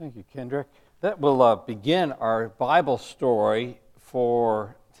Thank you, Kendrick. That will begin our Bible story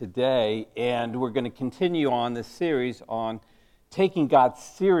for today, and we're going to continue on this series on taking God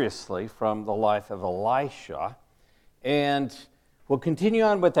seriously from the life of Elisha. And we'll continue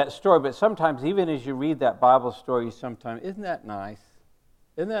on with that story, but sometimes, even as you read that Bible story, sometimes, isn't that nice?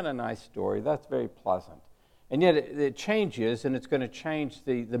 Isn't that a nice story? That's very pleasant. And yet it changes, and it's going to change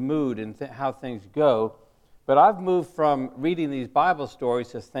the mood and how things go. But I've moved from reading these Bible stories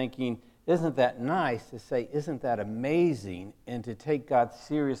to thinking, isn't that nice, to say, isn't that amazing, and to take God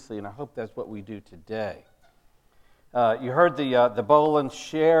seriously, and I hope that's what we do today. You heard the Bolins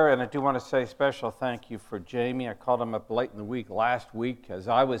share, and I do want to say a special thank you for Jamie. I called him up late in the week last week because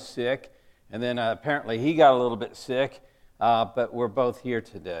I was sick, and then apparently he got a little bit sick, but we're both here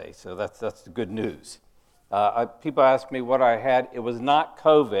today, so that's the good news. People ask me what I had. It was not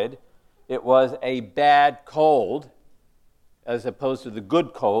COVID. It was a bad cold, as opposed to the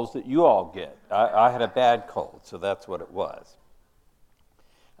good colds that you all get. I had a bad cold, so that's what it was.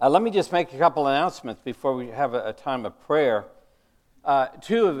 Let me just make a couple announcements before we have a time of prayer.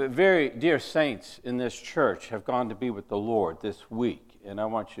 Two of the very dear saints in this church have gone to be with the Lord this week, and I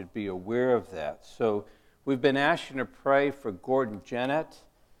want you to be aware of that. So we've been asking to pray for Gordon Jennett.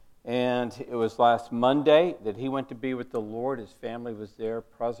 And it was last Monday that he went to be with the Lord. His family was there,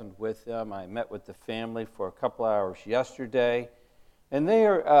 present with him. I met with the family for a couple hours yesterday. And they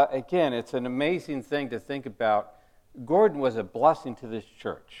are, again, it's an amazing thing to think about. Gordon was a blessing to this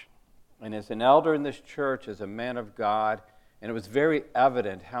church. And as an elder in this church, as a man of God, and it was very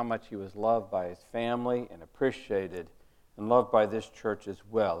evident how much he was loved by his family and appreciated and loved by this church as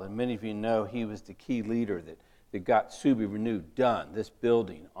well. And many of you know he was the key leader that got Subi Renewed done, this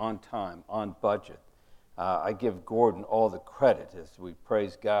building, on time, on budget. I give Gordon all the credit as we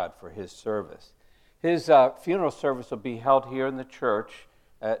praise God for his service. His funeral service will be held here in the church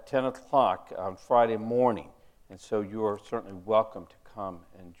at 10 o'clock on Friday morning, and so you are certainly welcome to come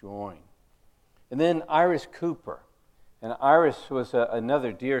and join. And then Iris Cooper. And Iris was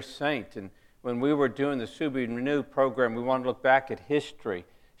another dear saint, and when we were doing the Subi Renewed program, we wanted to look back at history.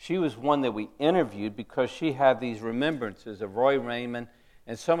 She was one that we interviewed because she had these remembrances of Roy Raymond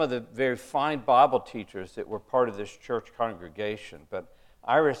and some of the very fine Bible teachers that were part of this church congregation. But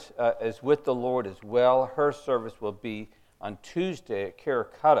Iris is with the Lord as well. Her service will be on Tuesday at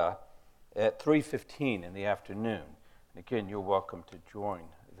Caracutta at 3:15 in the afternoon. And again, you're welcome to join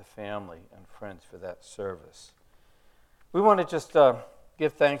the family and friends for that service. We want to just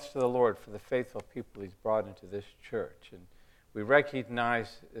give thanks to the Lord for the faithful people He's brought into this church. And we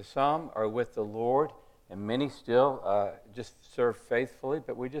recognize some are with the Lord, and many still just serve faithfully,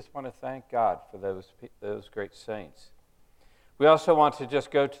 but we just want to thank God for those great saints. We also want to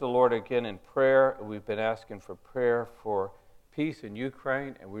just go to the Lord again in prayer. We've been asking for prayer for peace in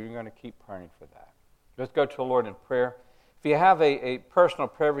Ukraine, and we're going to keep praying for that. Let's go to the Lord in prayer. If you have a personal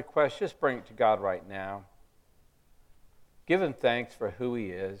prayer request, just bring it to God right now. Give Him thanks for who He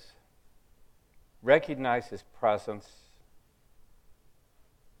is. Recognize His presence,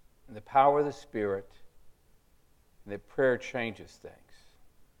 and the power of the Spirit, and that prayer changes things.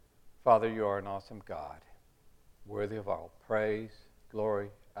 Father, you are an awesome God, worthy of all praise,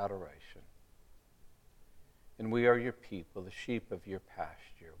 glory, adoration. And we are your people, the sheep of your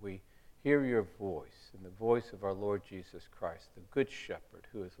pasture. We hear your voice and the voice of our Lord Jesus Christ, the good shepherd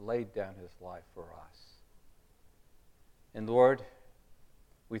who has laid down his life for us. And Lord,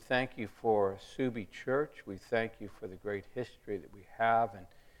 we thank you for Subi Church. We thank you for the great history that we have, and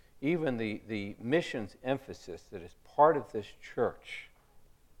even the missions emphasis that is part of this church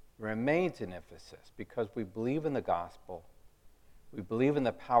remains an emphasis because we believe in the gospel, we believe in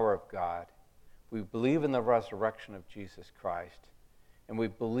the power of God, we believe in the resurrection of Jesus Christ, and we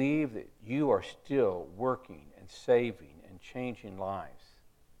believe that you are still working and saving and changing lives.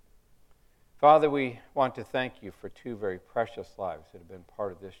 Father, we want to thank you for two very precious lives that have been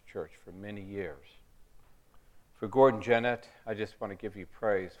part of this church for many years. For Gordon Jennett, I just want to give you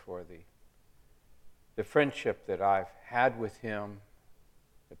praise for the friendship that I've had with him,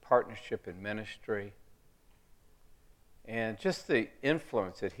 the partnership in ministry, and just the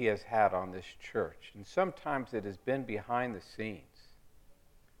influence that he has had on this church. And sometimes it has been behind the scenes,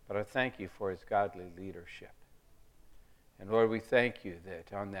 but I thank you for his godly leadership. And Lord, we thank you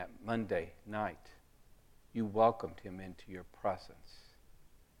that on that Monday night, you welcomed him into your presence.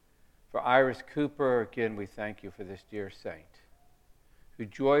 For Iris Cooper, again, we thank you for this dear saint who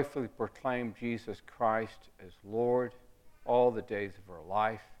joyfully proclaimed Jesus Christ as Lord all the days of her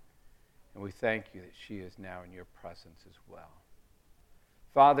life. And we thank you that she is now in your presence as well.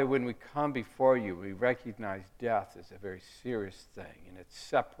 Father, when we come before you, we recognize death as a very serious thing, and it's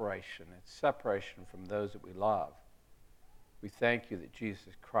separation. It's separation from those that we love. We thank you that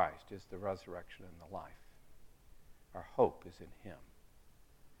Jesus Christ is the resurrection and the life. Our hope is in him.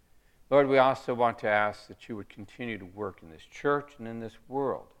 Lord, we also want to ask that you would continue to work in this church and in this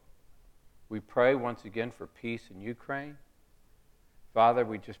world. We pray once again for peace in Ukraine. Father,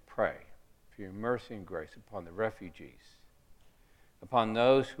 we just pray for your mercy and grace upon the refugees, upon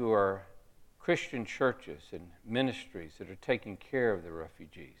those who are Christian churches and ministries that are taking care of the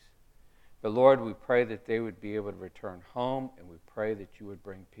refugees. But Lord, we pray that they would be able to return home, and we pray that you would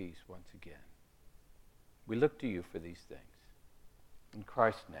bring peace once again. We look to you for these things. In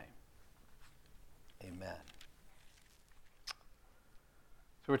Christ's name, amen.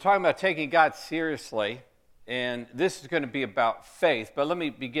 So we're talking about taking God seriously, and this is going to be about faith, but let me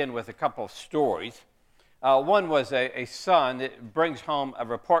begin with a couple of stories. One was a son that brings home a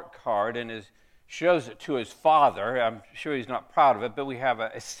report card and shows it to his father. I'm sure he's not proud of it, but we have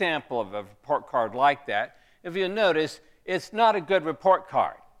a sample of a report card like that. If you'll notice, it's not a good report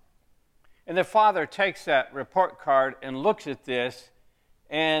card. And the father takes that report card and looks at this,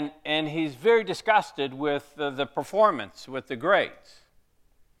 and he's very disgusted with the performance, with the grades.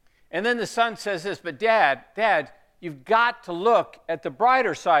 And then the son says this, but Dad, you've got to look at the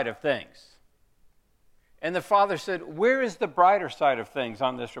brighter side of things. And the father said, where is the brighter side of things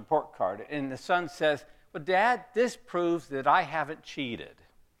on this report card? And the son says, well, Dad, this proves that I haven't cheated.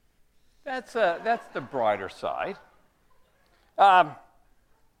 That's the brighter side.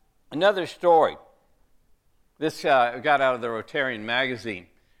 Another story. This got out of the Rotarian magazine.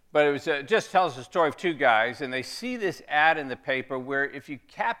 But it was just tells the story of two guys, and they see this ad in the paper where if you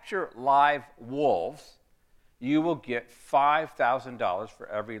capture live wolves, you will get $5,000 for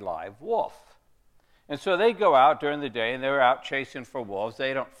every live wolf. And so they go out during the day, and they're out chasing for wolves.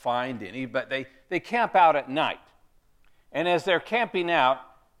 They don't find any, but they camp out at night. And as they're camping out,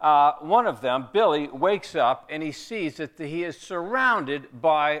 one of them, Billy, wakes up, and he sees that he is surrounded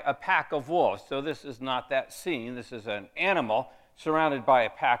by a pack of wolves. So this is not that scene. This is an animal surrounded by a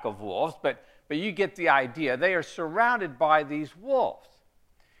pack of wolves, but you get the idea. They are surrounded by these wolves.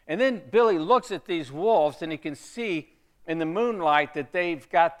 And then Billy looks at these wolves, and he can see in the moonlight that they've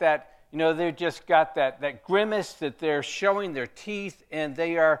got that, they've just got that grimace, that they're showing their teeth, and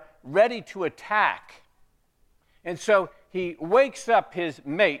they are ready to attack. And so he wakes up his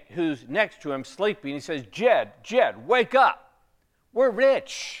mate who's next to him sleeping. He says, Jed, wake up. We're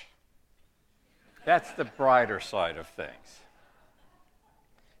rich. That's the brighter side of things.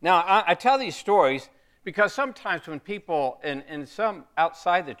 Now, I tell these stories because sometimes when people and some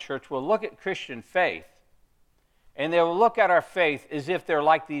outside the church will look at Christian faith, and they will look at our faith as if they're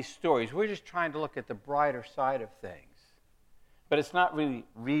like these stories. We're just trying to look at the brighter side of things. But it's not really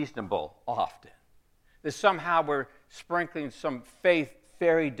reasonable often. That somehow we're sprinkling some faith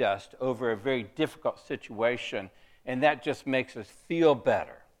fairy dust over a very difficult situation, and that just makes us feel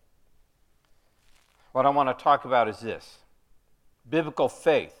better. What I want to talk about is this. Biblical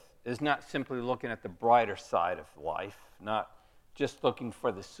faith is not simply looking at the brighter side of life, not just looking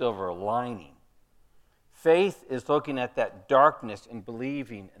for the silver lining. Faith is looking at that darkness and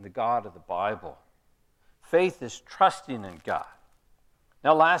believing in the God of the Bible. Faith is trusting in God.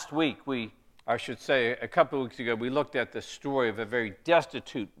 Now, last week, a couple of weeks ago, we looked at the story of a very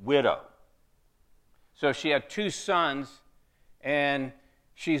destitute widow. So she had two sons, and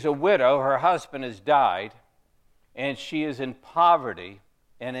she's a widow. Her husband has died, and she is in poverty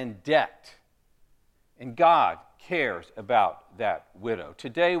and in debt. And God cares about that widow.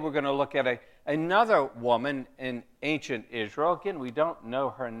 Today, we're going to look at another woman in ancient Israel. Again, we don't know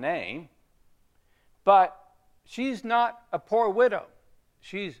her name, but she's not a poor widow.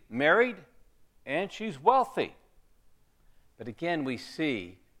 She's married and she's wealthy. But again, we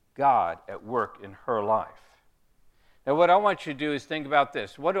see God at work in her life. Now, what I want you to do is think about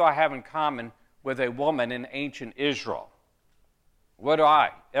this. What do I have in common with a woman in ancient Israel?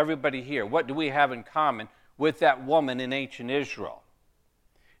 Everybody here, what do we have in common with that woman in ancient Israel?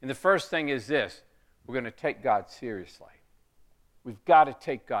 And the first thing is this: we're going to take God seriously. We've got to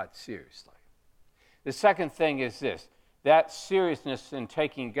take God seriously. The second thing is this: that seriousness in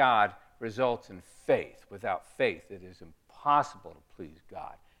taking God results in faith. Without faith, it is impossible to please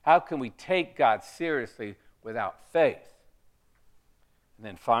God. How can we take God seriously without faith? And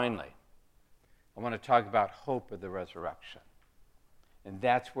then finally, I want to talk about hope of the resurrection. And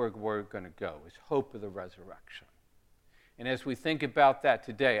that's where we're going to go, is hope of the resurrection. And as we think about that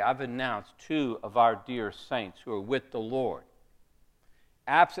today, I've announced two of our dear saints who are with the Lord.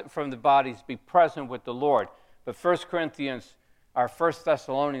 Absent from the bodies, be present with the Lord. But 1 Corinthians our 1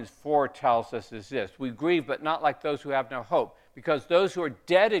 Thessalonians 4 tells us is this: we grieve, but not like those who have no hope, because those who are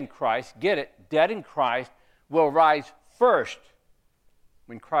dead in Christ, get it, dead in Christ, will rise first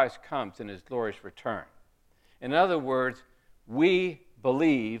when Christ comes in his glorious return. In other words, we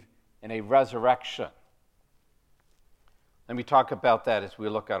believe in a resurrection. Let me talk about that as we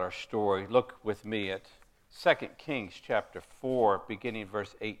look at our story. Look with me at 2 Kings chapter 4, beginning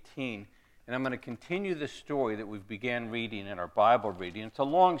verse 18. And I'm going to continue the story that we began reading in our Bible reading. It's a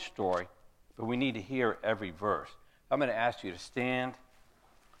long story, but we need to hear every verse. I'm going to ask you to stand.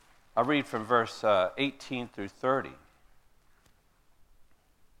 I'll read from verse 18 through 30.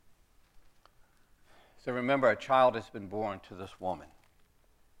 So remember, a child has been born to this woman.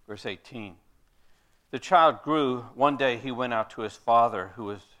 Verse 18. The child grew. One day he went out to his father, who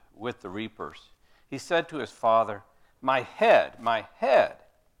was with the reapers. He said to his father, "My head, my head."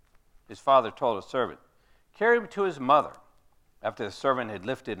 His father told his servant, "Carry him to his mother." After the servant had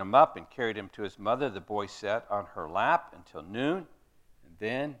lifted him up and carried him to his mother, the boy sat on her lap until noon, and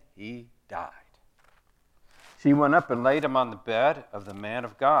then he died. She went up and laid him on the bed of the man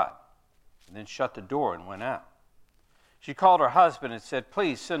of God, and then shut the door and went out. She called her husband and said,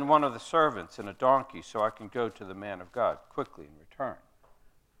 "Please send one of the servants and a donkey so I can go to the man of God quickly and return."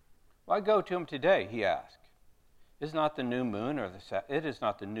 "Why go to him today?" he asked. It is not the new moon or the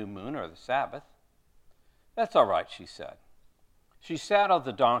Sabbath." "That's all right," she said. She saddled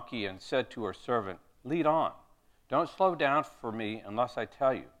the donkey and said to her servant, "Lead on. Don't slow down for me unless I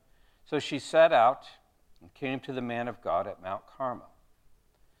tell you." So she set out and came to the man of God at Mount Carmel.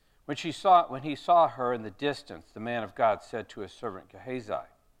 When he saw her in the distance, the man of God said to his servant Gehazi,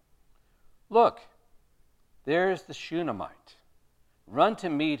 "Look, there is the Shunammite. Run to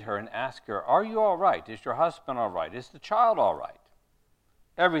meet her and ask her, 'Are you all right? Is your husband all right? Is the child all right?'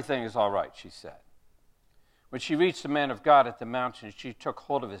 'Everything is all right,' she said. When she reached the man of God at the mountain, she took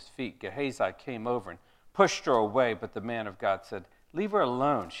hold of his feet. Gehazi came over and pushed her away, but the man of God said, 'Leave her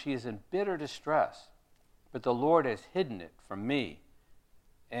alone. She is in bitter distress. But the Lord has hidden it from me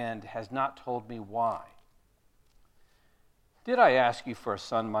and has not told me why.' 'Did I ask you for a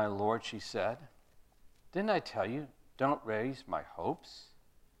son, my Lord?' she said. 'Didn't I tell you, don't raise my hopes?'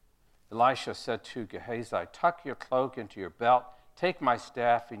 Elisha said to Gehazi, 'Tuck your cloak into your belt, take my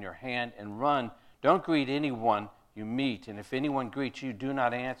staff in your hand, and run. Don't greet anyone you meet, and if anyone greets you, do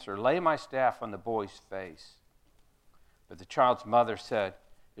not answer. Lay my staff on the boy's face.' But the child's mother said,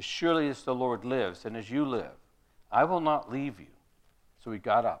 'As surely as the Lord lives, and as you live, I will not leave you.' So he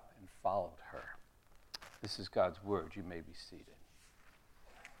got up and followed her." This is God's word. You may be seated.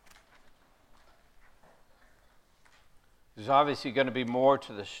 There's obviously going to be more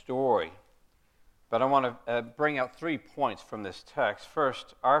to the story, but I want to bring out 3 points from this text.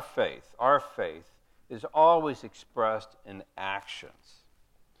 First, our faith is always expressed in actions.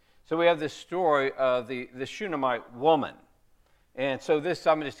 So we have this story of the Shunammite woman. And so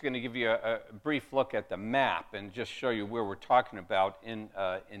I'm just going to give you a brief look at the map and just show you where we're talking about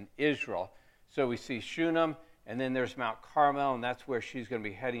in Israel. So we see Shunem, and then there's Mount Carmel, and that's where she's going to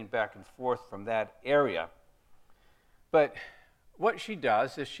be heading back and forth from that area. But what she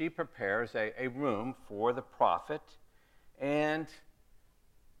does is she prepares a room for the prophet, and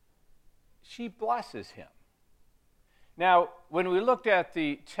she blesses him. Now, when we looked at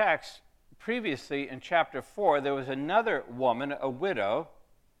the text previously in chapter 4, there was another woman, a widow,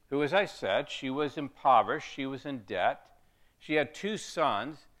 who, as I said, she was impoverished, she was in debt, she had 2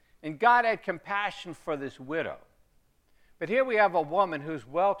 sons, and God had compassion for this widow. But here we have a woman who's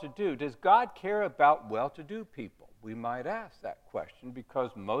well-to-do. Does God care about well-to-do people? We might ask that question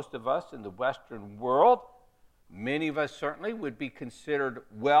because most of us in the Western world, many of us certainly, would be considered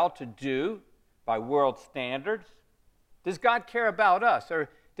well-to-do by world standards. Does God care about us, or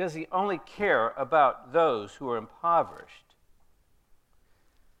does he only care about those who are impoverished?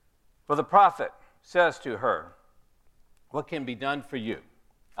 Well, the prophet says to her, "What can be done for you?"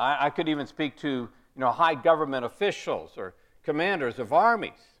 I could even speak to high government officials or commanders of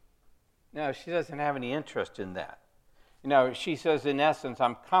armies. No, she doesn't have any interest in that. She says, in essence,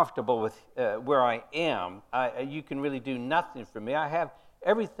 "I'm comfortable with where I am. You can really do nothing for me. I have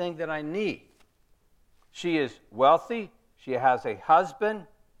everything that I need." She is wealthy, she has a husband,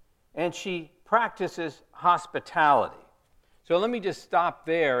 and she practices hospitality. So let me just stop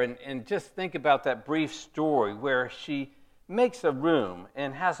there and just think about that brief story where she makes a room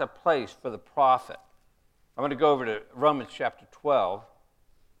and has a place for the prophet. I'm going to go over to Romans chapter 12.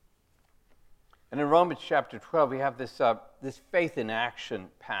 And in Romans chapter 12, we have this faith in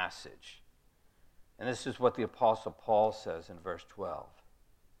action passage. And this is what the Apostle Paul says in verse 12.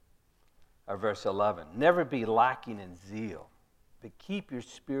 Or verse 11. "Never be lacking in zeal, but keep your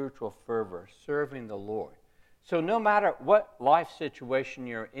spiritual fervor serving the Lord. So no matter what life situation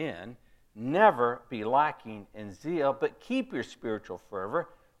you're in, never be lacking in zeal, but keep your spiritual fervor.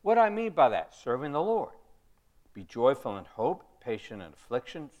 What do I mean by that? Serving the Lord. Be joyful in hope, patient in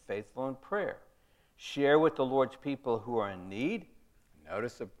affliction, faithful in prayer. Share with the Lord's people who are in need.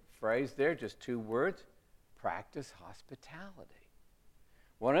 Notice the phrase there, just 2 words. Practice hospitality.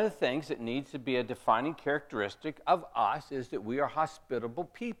 One of the things that needs to be a defining characteristic of us is that we are hospitable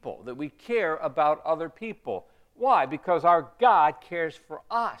people, that we care about other people. Why? Because our God cares for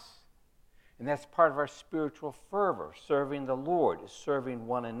us. And that's part of our spiritual fervor. Serving the Lord is serving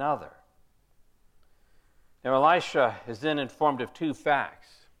one another. Now, Elisha is then informed of 2 facts.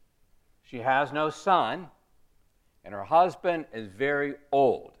 She has no son, and her husband is very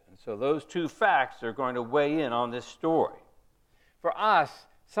old. And so those 2 facts are going to weigh in on this story. For us,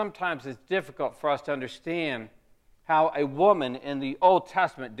 sometimes it's difficult for us to understand how a woman in the Old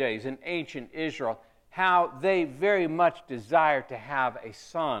Testament days, in ancient Israel, how they very much desired to have a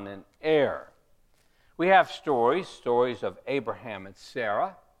son, an heir. We have stories of Abraham and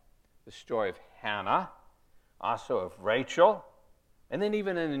Sarah, the story of Hannah, also of Rachel, and then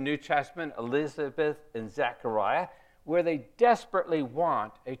even in the New Testament, Elizabeth and Zechariah, where they desperately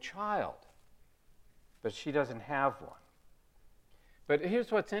want a child, but she doesn't have one. But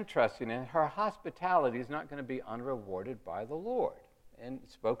here's what's interesting, and her hospitality is not going to be unrewarded by the Lord, and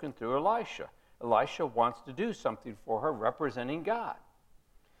spoken through Elisha. Elisha wants to do something for her, representing God.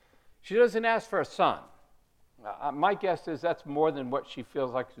 She doesn't ask for a son. My guess is that's more than what she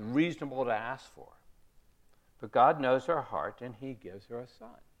feels like is reasonable to ask for. But God knows her heart, and he gives her a son.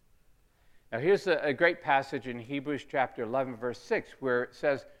 Now, here's a great passage in Hebrews chapter 11, verse 6, where it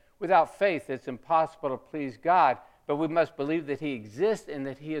says, without faith, it's impossible to please God, but we must believe that he exists and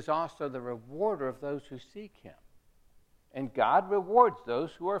that he is also the rewarder of those who seek him. And God rewards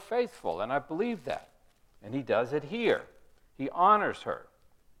those who are faithful, and I believe that. And he does it here. He honors her.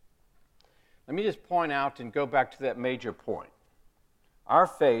 Let me just point out and go back to that major point. Our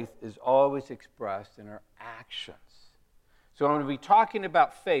faith is always expressed in our actions. So I'm going to be talking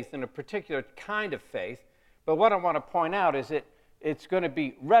about faith in a particular kind of faith, but what I want to point out is that it's going to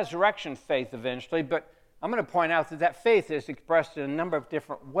be resurrection faith eventually, but I'm going to point out that that faith is expressed in a number of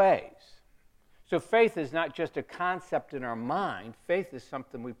different ways. So faith is not just a concept in our mind. Faith is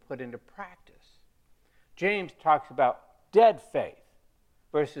something we put into practice. James talks about dead faith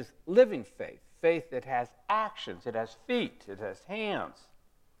versus living faith. Faith that has actions, it has feet, it has hands.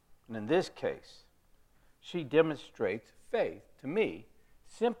 And in this case, she demonstrates faith to me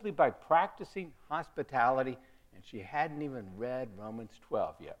simply by practicing hospitality, and she hadn't even read Romans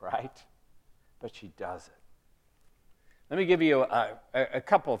 12 yet, right? But she does it. Let me give you a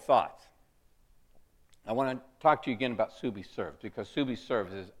couple of thoughts. I want to talk to you again about Subi Serves, because Subi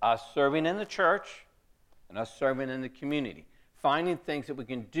Serves is us serving in the church and us serving in the community, finding things that we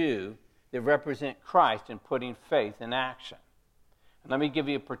can do that represent Christ and putting faith in action. And let me give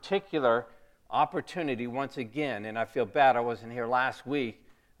you a particular opportunity once again, and I feel bad I wasn't here last week,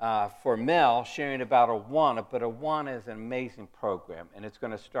 for Mel sharing about Awana, but Awana is an amazing program, and it's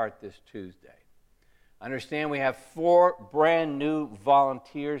going to start this Tuesday. I understand we have 4 brand new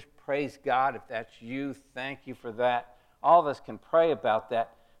volunteers. Praise God. If that's you, thank you for that. All of us can pray about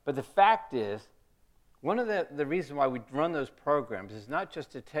that. But the fact is, one of the reasons why we run those programs is not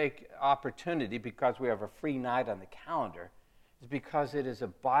just to take opportunity because we have a free night on the calendar. It's because it is a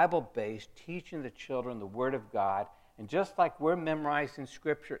Bible-based teaching the children the Word of God. And just like we're memorizing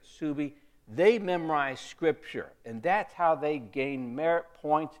Scripture at Subi, they memorize Scripture. And that's how they gain merit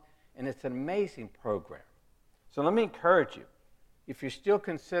points. And it's an amazing program. So let me encourage you. If you're still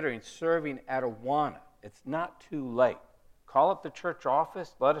considering serving at Awana, it's not too late. Call up the church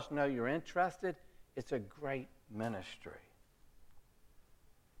office. Let us know you're interested. It's a great ministry.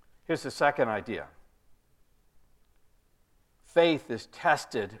 Here's the second idea. Faith is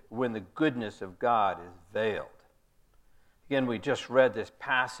tested when the goodness of God is veiled. Again, we just read this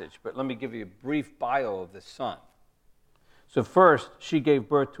passage, but let me give you a brief bio of the son. So first, she gave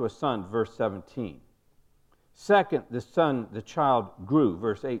birth to a son, verse 17. Second, the child grew,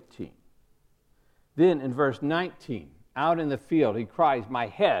 verse 18. Then in verse 19, out in the field, he cries, my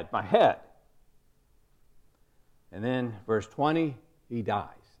head, my head. And then verse 20, he dies.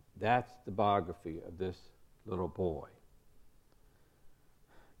 That's the biography of this little boy.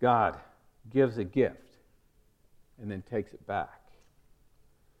 God gives a gift and then takes it back.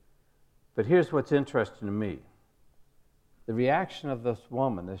 But here's what's interesting to me. The reaction of this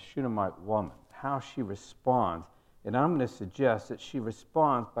woman, this Shunammite woman, how she responds, and I'm going to suggest that she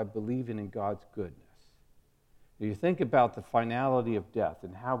responds by believing in God's goodness. You think about the finality of death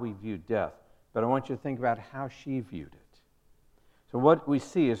and how we view death, but I want you to think about how she viewed it. So what we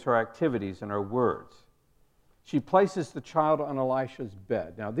see is her activities and her words. She places the child on Elisha's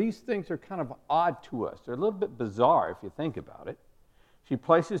bed. Now, these things are kind of odd to us. They're a little bit bizarre if you think about it. She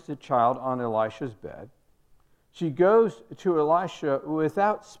places the child on Elisha's bed. She goes to Elisha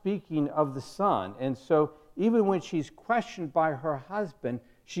without speaking of the son. And so even when she's questioned by her husband,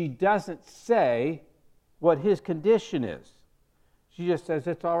 she doesn't say what his condition is. She just says,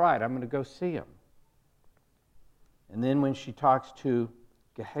 it's all right, I'm going to go see him. And then when she talks to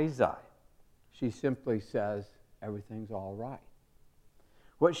Gehazi, she simply says, everything's all right.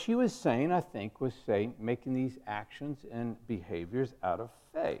 What she was saying, I think, was making these actions and behaviors out of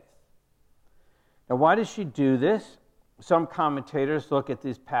faith. Now, why does she do this? Some commentators look at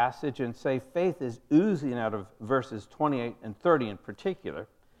this passage and say faith is oozing out of verses 28 and 30 in particular.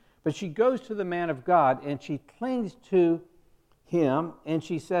 But she goes to the man of God and she clings to him and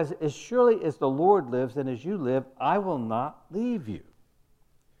she says, as surely as the Lord lives and as you live, I will not leave you.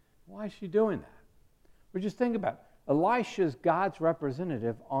 Why is she doing that? Well, just think about it. Elisha is God's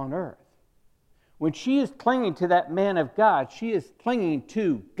representative on earth. When she is clinging to that man of God, she is clinging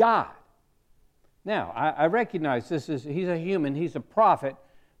to God. Now, I recognize he's a human, he's a prophet,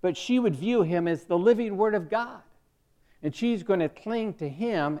 but she would view him as the living Word of God. And she's going to cling to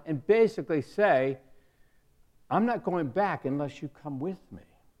him and basically say, I'm not going back unless you come with me.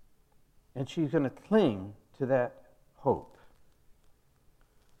 And she's going to cling to that hope.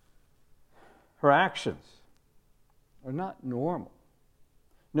 Her actions are not normal.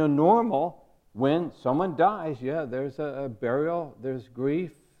 No, normal, when someone dies, there's a burial, there's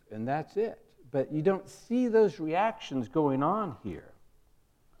grief, and that's it. But you don't see those reactions going on here.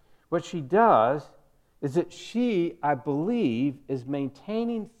 What she does is that she, I believe, is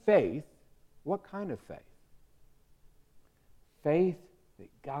maintaining faith. What kind of faith? Faith that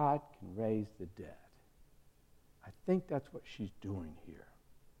God can raise the dead. I think that's what she's doing here.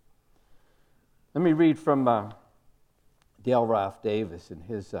 Let me read from Dale Ralph Davis in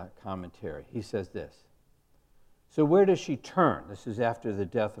his commentary. He says this. So where does she turn? This is after the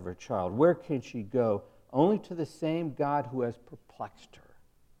death of her child. Where can she go? Only to the same God who has perplexed her.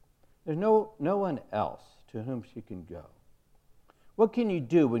 There's no one else to whom she can go. What can you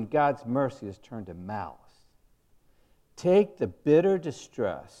do when God's mercy is turned to malice? Take the bitter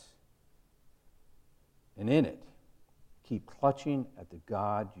distress, and in it, keep clutching at the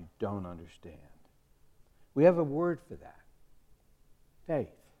God you don't understand. We have a word for that. Faith.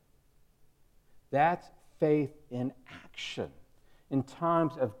 That's faith in action. In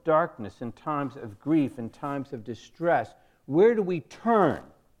times of darkness, in times of grief, in times of distress, where do we turn?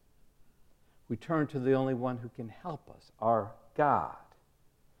 We turn to the only one who can help us, our God.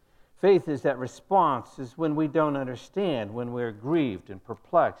 Faith is that response is when we don't understand, when we're grieved and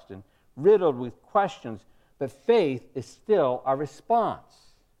perplexed and riddled with questions, but faith is still our response.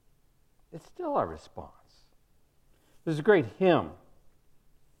 It's still our response. There's a great hymn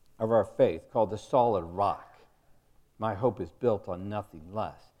of our faith called The Solid Rock. My hope is built on nothing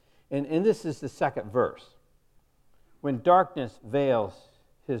less. And this is the second verse. When darkness veils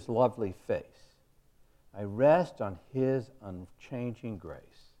his lovely face, I rest on his unchanging grace.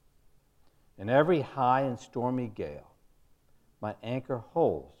 In every high and stormy gale, my anchor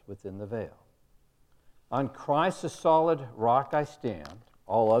holds within the veil. On Christ the solid rock I stand,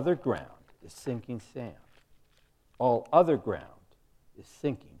 all other ground is sinking sand. All other ground is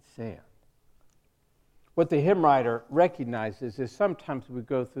sinking sand. What the hymn writer recognizes is sometimes we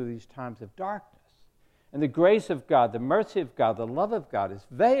go through these times of darkness, and the grace of God, the mercy of God, the love of God is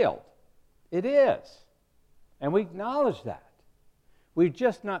veiled. It is. And we acknowledge that. We've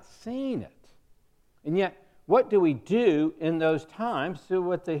just not seen it. And yet, what do we do in those times? So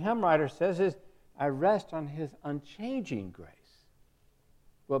what the hymn writer says is, I rest on his unchanging grace.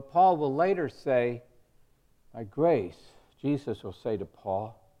 What Paul will later say, my grace, Jesus will say to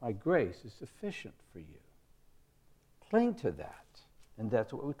Paul, my grace is sufficient for you. Cling to that. And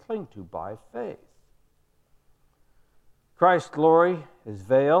that's what we cling to by faith. Christ's glory is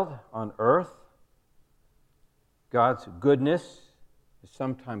veiled on earth. God's goodness is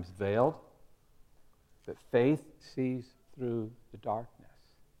sometimes veiled. But faith sees through the darkness.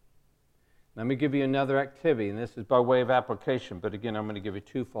 Let me give you another activity, and this is by way of application, but again, I'm going to give you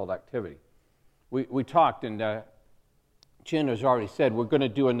twofold activity. We talked, and Chin has already said we're going to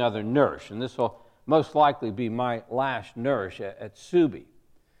do another nourish, and this will most likely be my last nourish at Subi.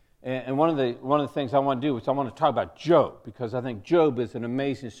 And one of the things I want to do is I want to talk about Job, because I think Job is an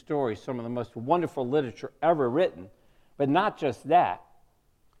amazing story, some of the most wonderful literature ever written. But not just that.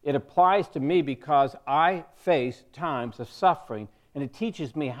 It applies to me because I face times of suffering, and it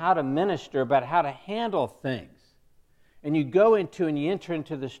teaches me how to minister, about how to handle things. And you go into and you enter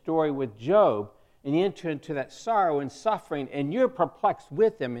into the story with Job, and you enter into that sorrow and suffering, and you're perplexed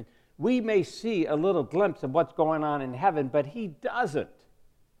with him. And we may see a little glimpse of what's going on in heaven, but he doesn't.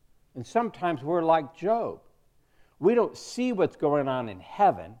 And sometimes we're like Job. We don't see what's going on in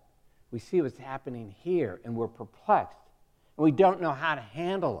heaven. We see what's happening here, and we're perplexed. And we don't know how to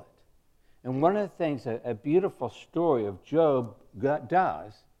handle it. And one of the things a beautiful story of Job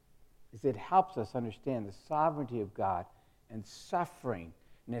does is it helps us understand the sovereignty of God and suffering.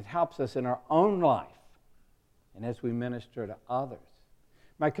 And it helps us in our own life and as we minister to others.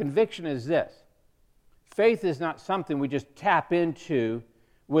 My conviction is this: faith is not something we just tap into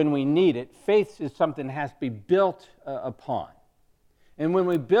when we need it. Faith is something that has to be built upon. And when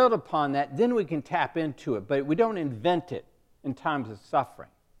we build upon that, then we can tap into it. But we don't invent it in times of suffering.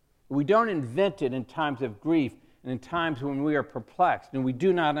 We don't invent it in times of grief and in times when we are perplexed and we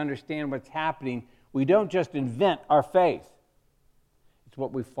do not understand what's happening. We don't just invent our faith. It's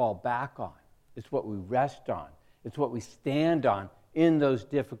what we fall back on. It's what we rest on. It's what we stand on in those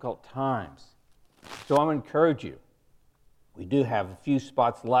difficult times. So I'm going to encourage you. We do have a few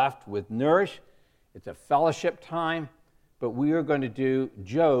spots left with Nourish. It's a fellowship time, but we are going to do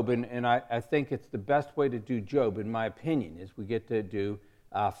Job, and I think it's the best way to do Job, in my opinion, is we get to do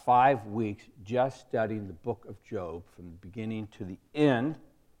 5 weeks just studying the book of Job from the beginning to the end,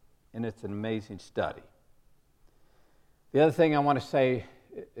 and it's an amazing study. The other thing I want to say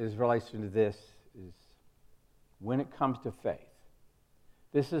in relation to this is when it comes to faith,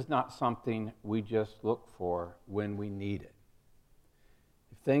 this is not something we just look for when we need it.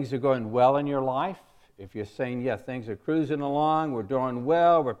 If things are going well in your life, if you're saying, yeah, things are cruising along, we're doing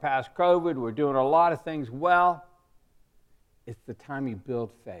well, we're past COVID, we're doing a lot of things well, it's the time you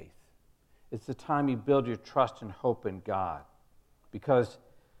build faith. It's the time you build your trust and hope in God. Because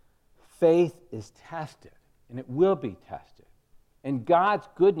faith is tested, and it will be tested. And God's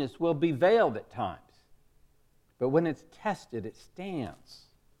goodness will be veiled at times. But when it's tested, it stands,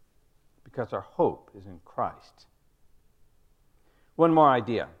 because our hope is in Christ. One more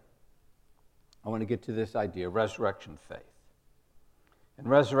idea. I want to get to this idea, resurrection faith. And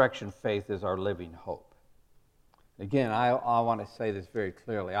resurrection faith is our living hope. Again, I want to say this very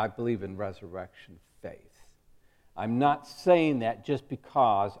clearly. I believe in resurrection faith. I'm not saying that just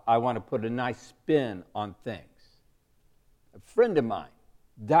because I want to put a nice spin on things. A friend of mine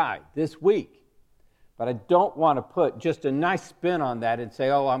died this week, but I don't want to put just a nice spin on that and say,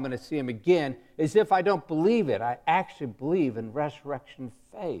 oh, I'm going to see him again, as if I don't believe it. I actually believe in resurrection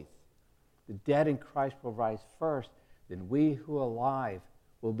faith. The dead in Christ will rise first, then we who are alive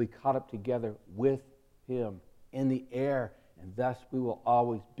will be caught up together with him in the air, and thus we will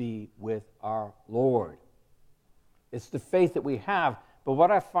always be with our Lord. It's the faith that we have, but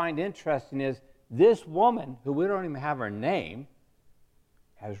what I find interesting is this woman, who we don't even have her name,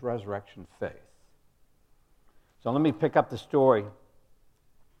 has resurrection faith. So let me pick up the story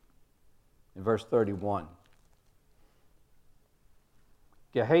in verse 31.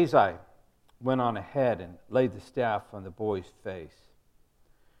 Gehazi went on ahead and laid the staff on the boy's face.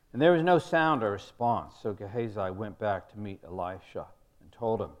 And there was no sound or response, so Gehazi went back to meet Elisha and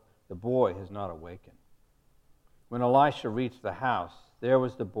told him, the boy has not awakened. When Elisha reached the house, there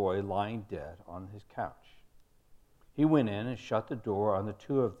was the boy lying dead on his couch. He went in and shut the door on the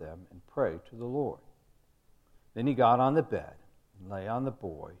two of them and prayed to the Lord. Then he got on the bed and lay on the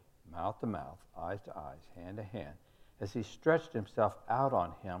boy, mouth to mouth, eyes to eyes, hand to hand. As he stretched himself out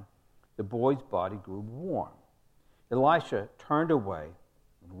on him, the boy's body grew warm. Elisha turned away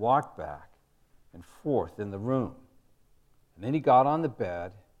and walked back and forth in the room. And then he got on the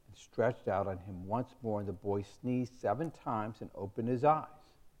bed and stretched out on him once more, and the boy sneezed 7 times and opened his eyes.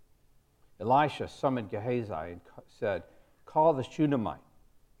 Elisha summoned Gehazi and said, call the Shunammite.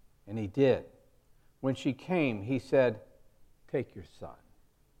 And he did. When she came, he said, take your son.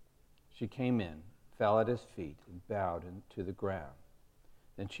 She came in, fell at his feet, and bowed to the ground.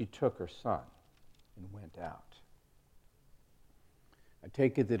 Then she took her son and went out. I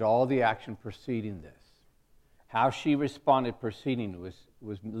take it that all the action preceding this, how she responded preceding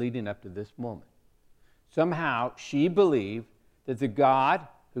was leading up to this moment. Somehow she believed that the God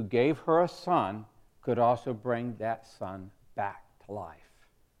who gave her a son could also bring that son back to life.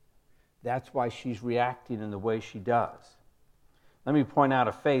 That's why she's reacting in the way she does. Let me point out,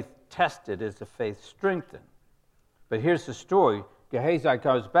 a faith tested is a faith strengthened. But here's the story. Gehazi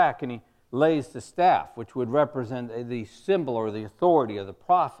goes back and he lays the staff, which would represent the symbol or the authority of the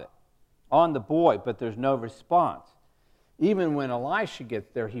prophet, on the boy, but there's no response. Even when Elisha gets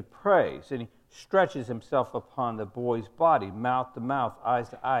there, he prays, and he stretches himself upon the boy's body, mouth to mouth, eyes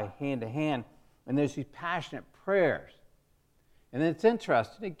to eye, hand to hand, and there's these passionate prayers. And it's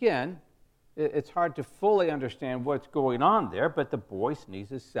interesting, again, it's hard to fully understand what's going on there, but the boy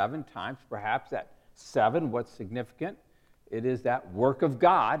sneezes 7 times. Perhaps at 7, what's significant? It is that work of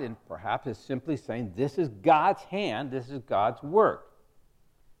God, and perhaps it's simply saying, this is God's hand, this is God's work.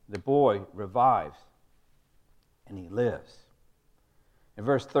 The boy revives, and he lives. In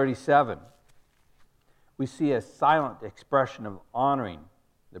verse 37, we see a silent expression of honoring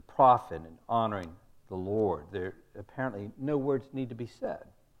the prophet and honoring the Lord. There apparently no words need to be said,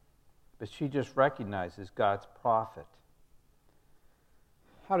 but she just recognizes God's prophet.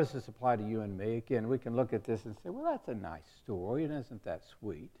 How does this apply to you and me? Again, we can look at this and say, well, that's a nice story, and isn't that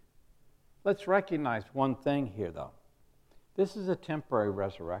sweet? Let's recognize one thing here, though. This is a temporary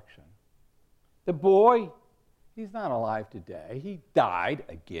resurrection. The boy, he's not alive today. He died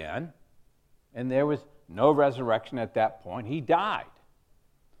again, and there was no resurrection at that point. He died.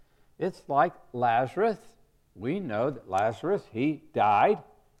 It's like Lazarus. We know that Lazarus, he died.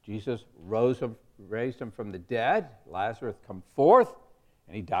 Jesus raised him from the dead. Lazarus comes forth,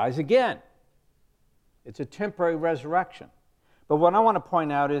 and he dies again. It's a temporary resurrection. But what I want to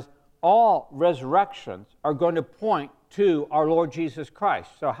point out is all resurrections are going to point to our Lord Jesus Christ.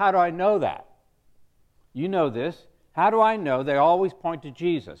 So how do I know that? You know this. How do I know? They always point to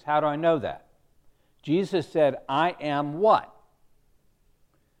Jesus. How do I know that? Jesus said, I am what?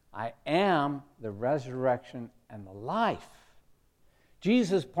 I am the resurrection and the life.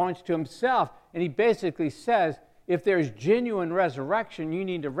 Jesus points to himself, and he basically says, if there's genuine resurrection, you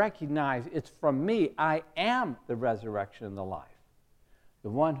need to recognize it's from me. I am the resurrection and the life. The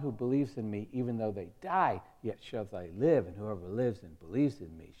one who believes in me, even though they die, yet shall they live, and whoever lives and believes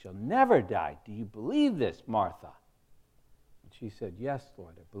in me shall never die. Do you believe this, Martha? And she said, yes,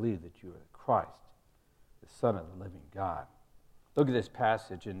 Lord, I believe that you are the Christ, the Son of the living God. Look at this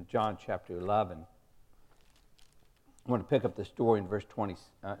passage in John chapter 11. I want to pick up the story in verse 20.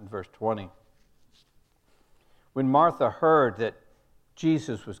 When Martha heard that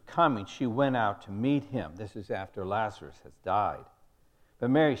Jesus was coming, she went out to meet him. This is after Lazarus has died. But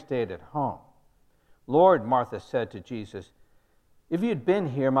Mary stayed at home. Lord, Martha said to Jesus, if you had been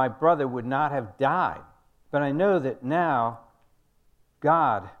here, my brother would not have died. But I know that now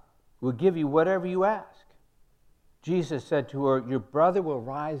God will give you whatever you ask. Jesus said to her, your brother will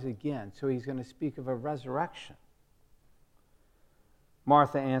rise again. So he's going to speak of a resurrection.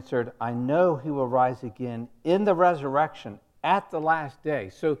 Martha answered, I know he will rise again in the resurrection at the last day.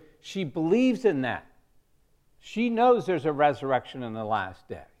 So she believes in that. She knows there's a resurrection in the last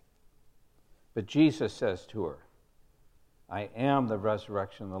day. But Jesus says to her, I am the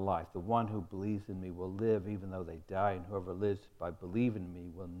resurrection and the life. The one who believes in me will live even though they die, and whoever lives by believing in me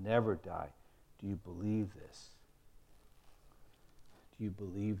will never die. Do you believe this? Do you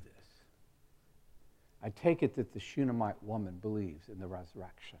believe this? I take it that the Shunammite woman believes in the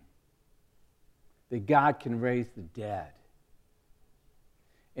resurrection, that God can raise the dead.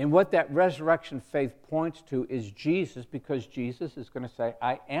 And what that resurrection faith points to is Jesus, because Jesus is going to say,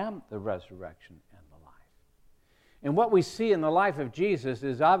 I am the resurrection and the life. And what we see in the life of Jesus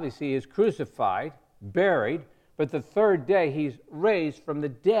is obviously he is crucified, buried, but the third day he's raised from the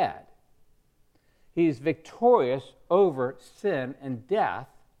dead. He's victorious over sin and death,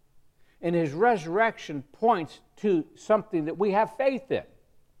 and his resurrection points to something that we have faith in.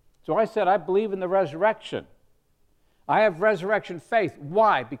 So I said, I believe in the resurrection. I have resurrection faith.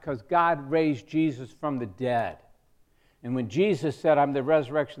 Why? Because God raised Jesus from the dead. And when Jesus said, I'm the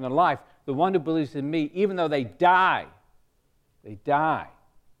resurrection and the life, the one who believes in me, even though they die, yet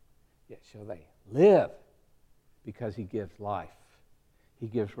shall they live, because he gives life. He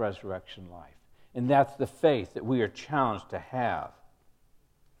gives resurrection life. And that's the faith that we are challenged to have.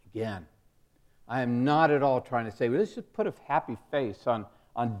 Again, I am not at all trying to say, well, let's just put a happy face on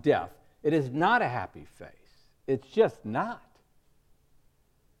death. It is not a happy face. It's just not.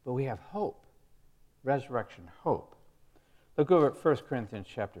 But we have hope, resurrection hope. Look over at 1 Corinthians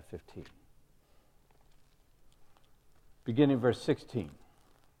chapter 15, beginning verse 16.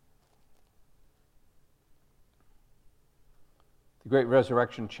 The great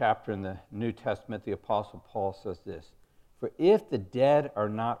resurrection chapter in the New Testament, the Apostle Paul says this, for if the dead are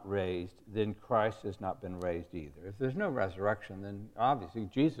not raised, then Christ has not been raised either. If there's no resurrection, then obviously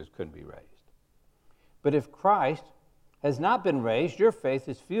Jesus couldn't be raised. But if Christ has not been raised, your faith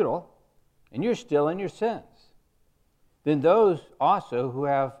is futile, and you're still in your sins. Then those also who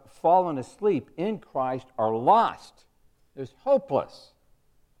have fallen asleep in Christ are lost. It's hopeless.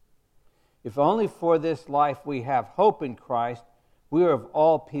 If only for this life we have hope in Christ, we are of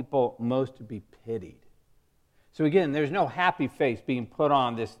all people most to be pitied. So again, there's no happy face being put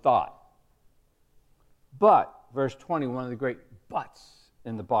on this thought. But, verse 20, one of the great buts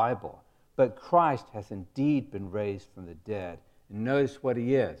in the Bible, but Christ has indeed been raised from the dead. And notice what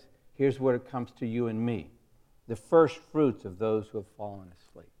he is. Here's what it comes to you and me. The first fruits of those who have fallen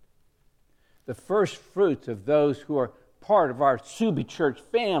asleep. The first fruits of those who are part of our Subi Church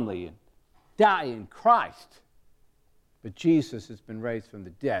family and die in Christ. But Jesus has been raised from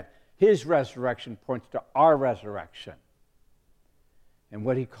the dead. His resurrection points to our resurrection. And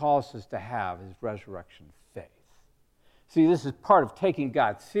what he calls us to have is resurrection faith. See, this is part of taking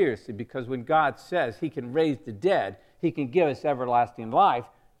God seriously, because when God says he can raise the dead, he can give us everlasting life,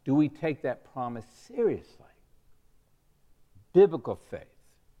 do we take that promise seriously? Biblical faith,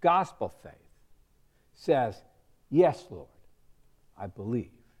 gospel faith, says, yes, Lord, I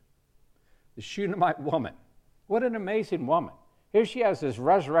believe. The Shunammite woman, what an amazing woman. Here she has this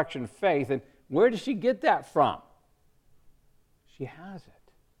resurrection faith, and where does she get that from? She has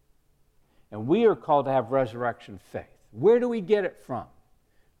it. And we are called to have resurrection faith. Where do we get it from?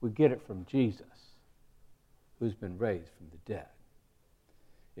 We get it from Jesus, who's been raised from the dead.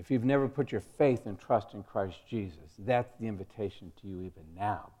 If you've never put your faith and trust in Christ Jesus, that's the invitation to you even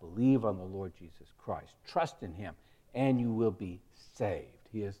now. Believe on the Lord Jesus Christ. Trust in him, and you will be saved.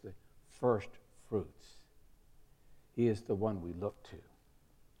 He is the first fruits. He is the one we look to.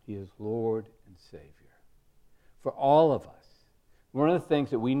 He is Lord and Savior. For all of us, one of the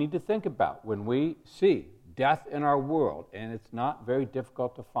things that we need to think about when we see death in our world, and it's not very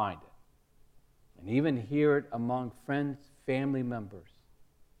difficult to find it, and even hear it among friends, family members,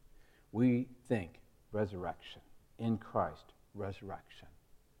 we think resurrection. In Christ, resurrection.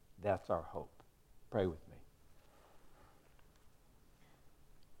 That's our hope. Pray with me.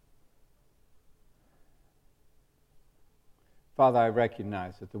 Father, I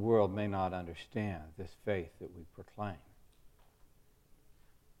recognize that the world may not understand this faith that we proclaim.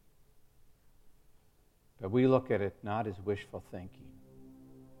 But we look at it not as wishful thinking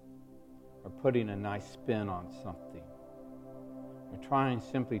or putting a nice spin on something or trying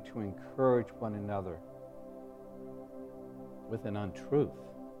simply to encourage one another with an untruth,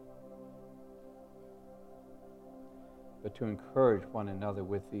 but to encourage one another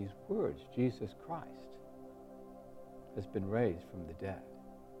with these words: Jesus Christ has been raised from the dead,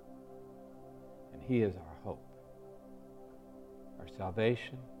 and he is our hope, our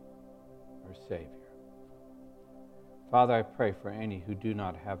salvation, our Savior. Father, I pray for any who do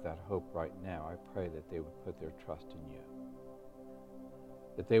not have that hope right now. I pray that they would put their trust in you,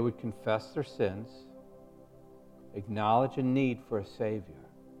 that they would confess their sins, acknowledge a need for a Savior,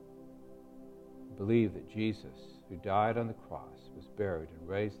 believe that Jesus, who died on the cross, was buried and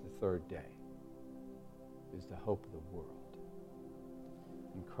raised the third day, is the hope of the world.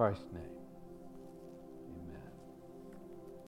 In Christ's name.